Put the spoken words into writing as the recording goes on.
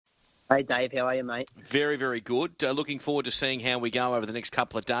Hey, Dave, how are you, mate? Very, very good. Looking forward to seeing how we go over the next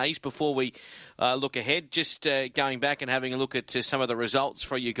couple of days. Before we look ahead, just going back and having a look at some of the results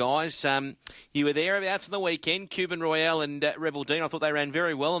for you guys. You were thereabouts on the weekend, Cuban Royale and Rebel Dean. I thought they ran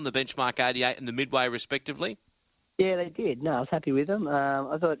very well on the benchmark 88 and the midway, respectively. Yeah, they did. No, I was happy with them.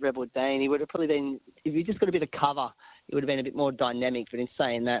 I thought Rebel Dean, he would have probably been, if he just got a bit of cover, it would have been a bit more dynamic. But in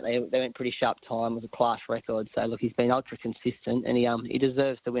saying that, they went pretty sharp time. It was a class record. So, look, he's been ultra consistent and he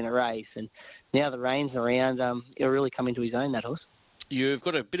deserves to win a race. And now the rain's around, he'll really come into his own, that horse. You've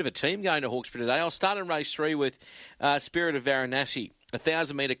got a bit of a team going to Hawkesbury today. I'll start in race 3 with Spirit of Varanasi,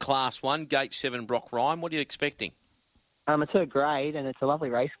 1,000-metre Class 1, Gate 7, Brock Rhyme. What are you expecting? It's her grade, and it's a lovely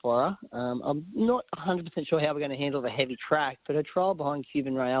race for her. I'm not 100% sure how we're going to handle the heavy track, but her trial behind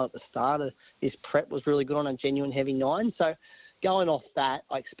Cuban Royale at the start of this prep was really good on a genuine heavy 9. So going off that,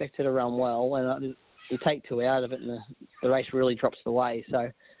 I expect her to run well, and you take 2 out of it, and the race really drops away. So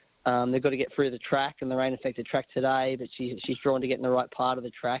they've got to get through the track and the rain-affected track today, but she's drawn to get in the right part of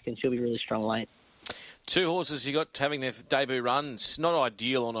the track, and she'll be really strong late. 2 horses you got having their debut runs. Not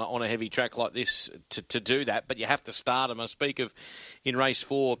ideal on a heavy track like this to do that, but you have to start them. I speak of in race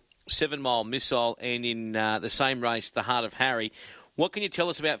 4, 7 Mile Missile, and in the same race, the Heart of Harry. What can you tell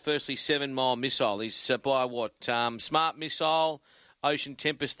us about, firstly, 7 Mile Missile? He's by what? Smart Missile, Ocean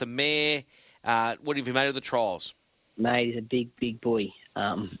Tempest, the mare. What have you made of the trials? Mate, he's a big boy.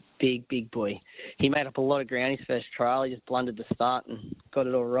 Big boy. He made up a lot of ground his first trial. He just blundered the start and got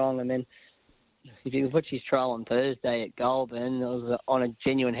it all wrong, and then if you watch his trial on Thursday at Goulburn, it was on a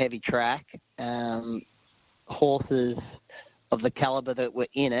genuine heavy track. Horses of the calibre that were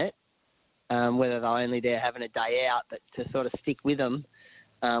in it, whether they're only there having a day out, but to sort of stick with them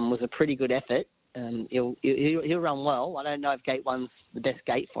was a pretty good effort. He'll run well. I don't know if Gate 1's the best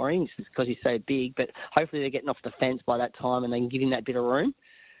gate for him because he's so big, but hopefully they're getting off the fence by that time and they can give him that bit of room.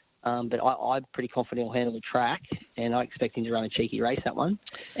 But I'm pretty confident he'll handle the track, and I expect him to run a cheeky race, that one.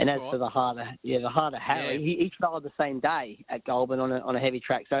 And as for the Heart of Harry, he trialled the same day at Goulburn on a heavy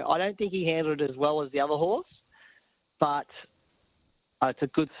track. So I don't think he handled it as well as the other horse, but it's a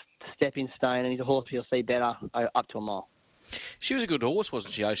good stepping stone, and he's a horse you'll see better up to a mile. She was a good horse,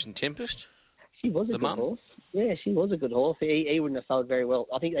 wasn't she, Ocean Tempest? She was a good horse. Yeah, she was a good horse. He wouldn't have sold very well.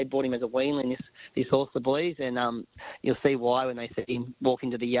 I think they bought him as a weanling, this horse, the boys, and you'll see why when they see him walk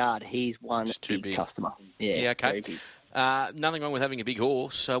into the yard. He's one big customer. Yeah, okay. Nothing wrong with having a big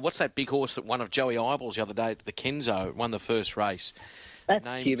horse. What's that big horse that won of Joey Eyeballs the other day at the Kenzo, won the first race?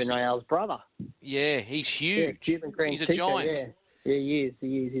 That's Cuban Royale's brother. Yeah, he's huge. Yeah, he's a giant. Yeah, he is.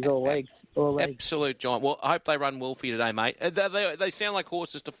 He's all legs. Absolute giant. Well, I hope they run well for you today, mate. They sound like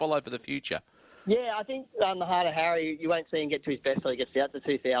horses to follow for the future. Yeah, I think the Heart of Harry, you won't see him get to his best till he gets out to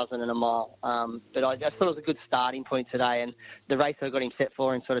 2,000 and a mile. But I thought it was a good starting point today, and the race I got him set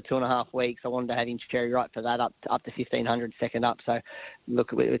for in sort of 2.5 weeks, I wanted to have him cherry right for that up to 1,500 second up. So,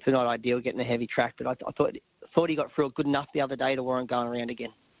 look, it's not ideal getting a heavy track, but I thought he got through it good enough the other day to warrant going around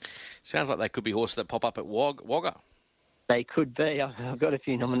again. Sounds like they could be horses that pop up at Wagga. They could be. I've got a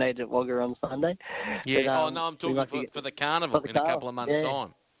few nominated at Wagga on Sunday. Yeah, but, I'm talking for the carnival in a couple of months'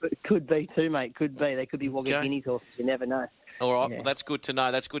 time. It could be too, mate. Could be. They could be Wagga Guineas horses. You never know. All right. Yeah. Well, that's good to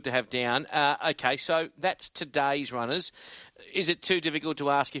know. That's good to have down. Okay, so that's today's runners. Is it too difficult to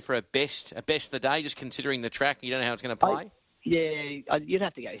ask you for a best of the day, just considering the track? You don't know how it's going to play? You'd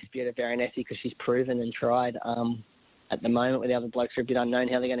have to go Spirit of Varanasi because she's proven and tried. At the moment, with the other blokes are a bit unknown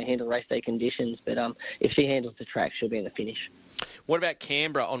how they're going to handle race day conditions. But if she handles the track, she'll be in the finish. What about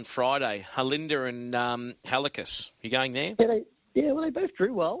Canberra on Friday? Halinda and Halicus. You going there? Yeah, well, they both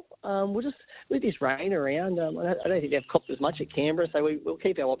drew well. We'll just, with this rain around, I don't think they've copped as much at Canberra, so we'll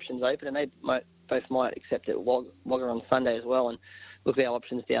keep our options open, and they both might accept it at Wagga on Sunday as well, and look at our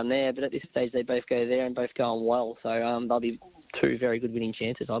options down there. But at this stage, they both go there and both go on well, so they'll be 2 very good winning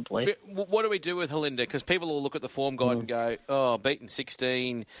chances, I believe. But what do we do with Halinda? Because people will look at the form guide and go, beaten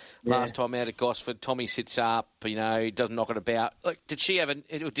 16 last time out at Gosford. Tommy sits up, he doesn't knock it about. Like, did he have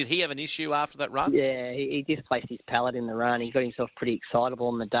an issue after that run? Yeah, he displaced his pallet in the run. He got himself pretty excitable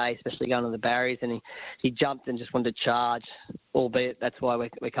on the day, especially going to the barriers, and he jumped and just wanted to charge. Albeit that's why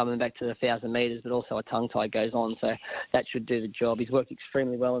we're coming back to the 1,000 metres, but also a tongue tie goes on, so that should do the job. He's worked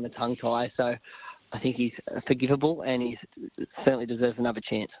extremely well in the tongue tie, so I think he's forgivable, and he certainly deserves another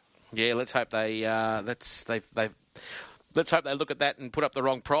chance. Yeah, let's hope let's hope they look at that and put up the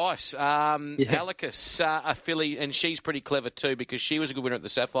wrong price. Halicus, a filly, and she's pretty clever too because she was a good winner at the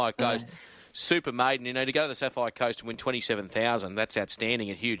Sapphire Coast. Super maiden, to go to the Sapphire Coast and win 27,000. That's outstanding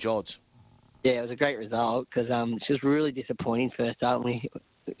at huge odds. Yeah, it was a great result because she was really disappointing first up. We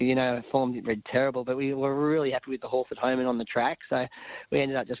form didn't read terrible, but we were really happy with the horse at home and on the track. So we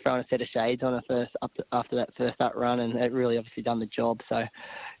ended up just throwing a set of shades on after that first up run, and it really obviously done the job. So,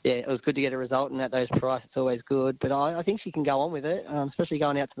 yeah, it was good to get a result, and at those prices, it's always good. But I think she can go on with it, especially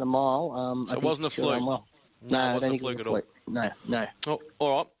going out to the mile. So it wasn't a fluke? Well. No, it wasn't a fluke at all? No. Oh,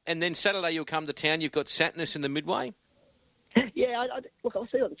 all right. And then Saturday you'll come to town. You've got Satnus in the Midway? Yeah, look, I'll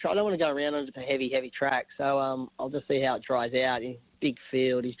see what the track. I don't want to go around on a heavy track, so I'll just see how it dries out. Big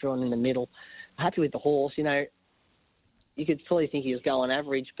field, he's drawn in the middle. Happy with the horse, You could fully think he was going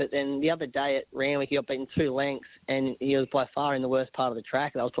average, but then the other day at Randwick, he got beaten 2 lengths, and he was by far in the worst part of the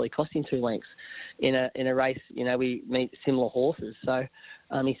track. That was probably costing 2 lengths in a race. We meet similar horses, so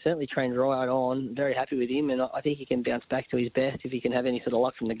he certainly trained right on. Very happy with him, and I think he can bounce back to his best if he can have any sort of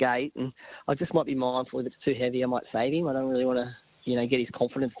luck from the gate. And I just might be mindful if it's too heavy, I might save him. I don't really want to, get his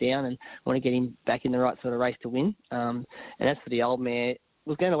confidence down, and want to get him back in the right sort of race to win. And as for the old mare,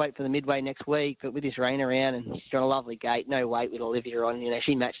 was going to wait for the Midway next week, but with this rain around, and she's got a lovely gate, no weight with Olivia on.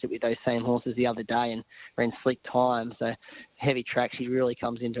 She matched it with those same horses the other day and ran slick time. So heavy track, she really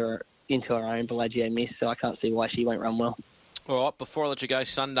comes into her own, Bellagio Miss. So I can't see why she won't run well. All right, before I let you go,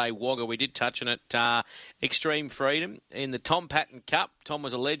 Sunday, Wagga, we did touch on it. Extreme Freedom in the Tom Patton Cup. Tom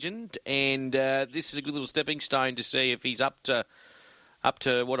was a legend, and this is a good little stepping stone to see if he's up to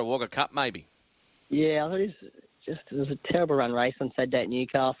what a Wagga Cup maybe. Yeah, I thought it was a terrible run race on Saturday at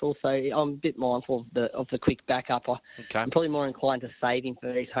Newcastle, so I'm a bit mindful of the quick backup. I'm probably more inclined to save him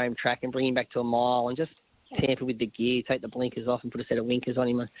for his home track and bring him back to a mile and just tamper with the gear, take the blinkers off and put a set of winkers on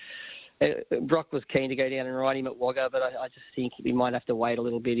him. Brock was keen to go down and ride him at Wagga, but I just think we might have to wait a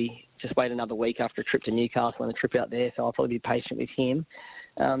little bit. Just wait another week after a trip to Newcastle and a trip out there, so I'll probably be patient with him.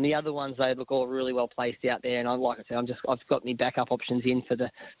 The other ones, they look all really well placed out there, and like I said, I've got my backup options in for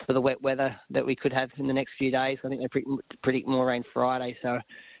the wet weather that we could have in the next few days. I think they predict more rain Friday, so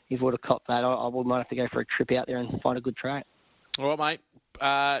if we would have copped that, I might have to go for a trip out there and find a good track. All right,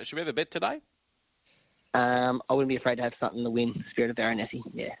 mate. Should we have a bet today? I wouldn't be afraid to have something to win. Spirit of Baronessy,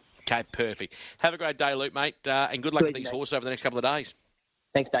 yeah. Okay, perfect. Have a great day, Luke, mate, and good luck with these horses over the next couple of days.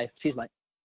 Thanks, Dave. Cheers, mate.